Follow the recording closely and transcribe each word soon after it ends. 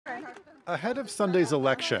Ahead of Sunday's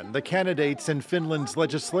election, the candidates in Finland's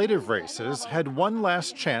legislative races had one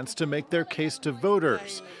last chance to make their case to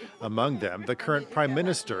voters. Among them, the current Prime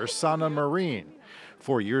Minister, Sanna Marin.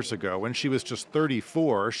 4 years ago, when she was just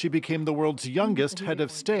 34, she became the world's youngest head of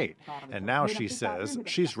state. And now she says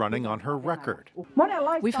she's running on her record.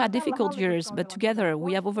 We've had difficult years, but together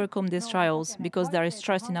we have overcome these trials because there is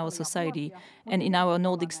trust in our society and in our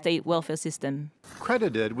Nordic state welfare system.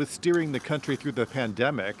 Credited with steering the country through the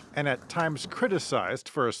pandemic and at times criticized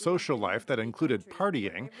for a social life that included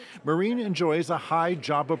partying, Marin enjoys a high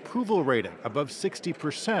job approval rating, above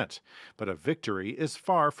 60%. But a victory is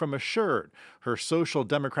far from assured. Her Social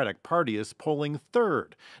Democratic Party is polling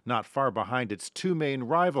third, not far behind its two main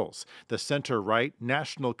rivals, the center-right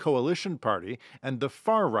National Coalition Party and the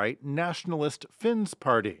far-right Nationalist Finns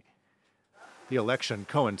Party. The election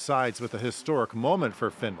coincides with a historic moment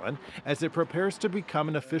for Finland as it prepares to become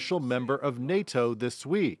an official member of NATO this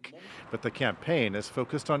week. But the campaign is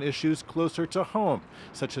focused on issues closer to home,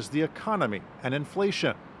 such as the economy and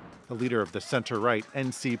inflation. The leader of the center-right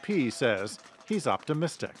NCP says he's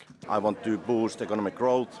optimistic. I want to boost economic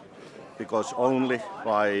growth because only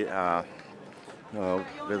by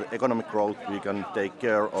with economic growth we can take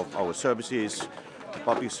care of our services,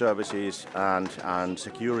 public services and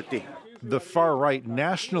security. The far-right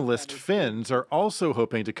nationalist Finns are also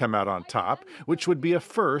hoping to come out on top, which would be a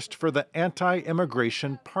first for the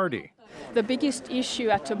anti-immigration party. The biggest issue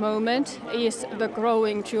at the moment is the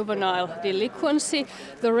growing juvenile delinquency,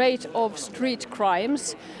 the rate of street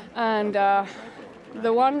crimes, and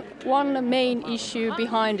the one main issue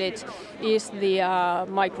behind it is the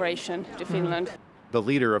migration to Finland. The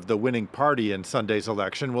leader of the winning party in Sunday's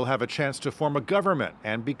election will have a chance to form a government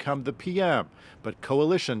and become the PM, but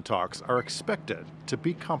coalition talks are expected to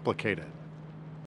be complicated.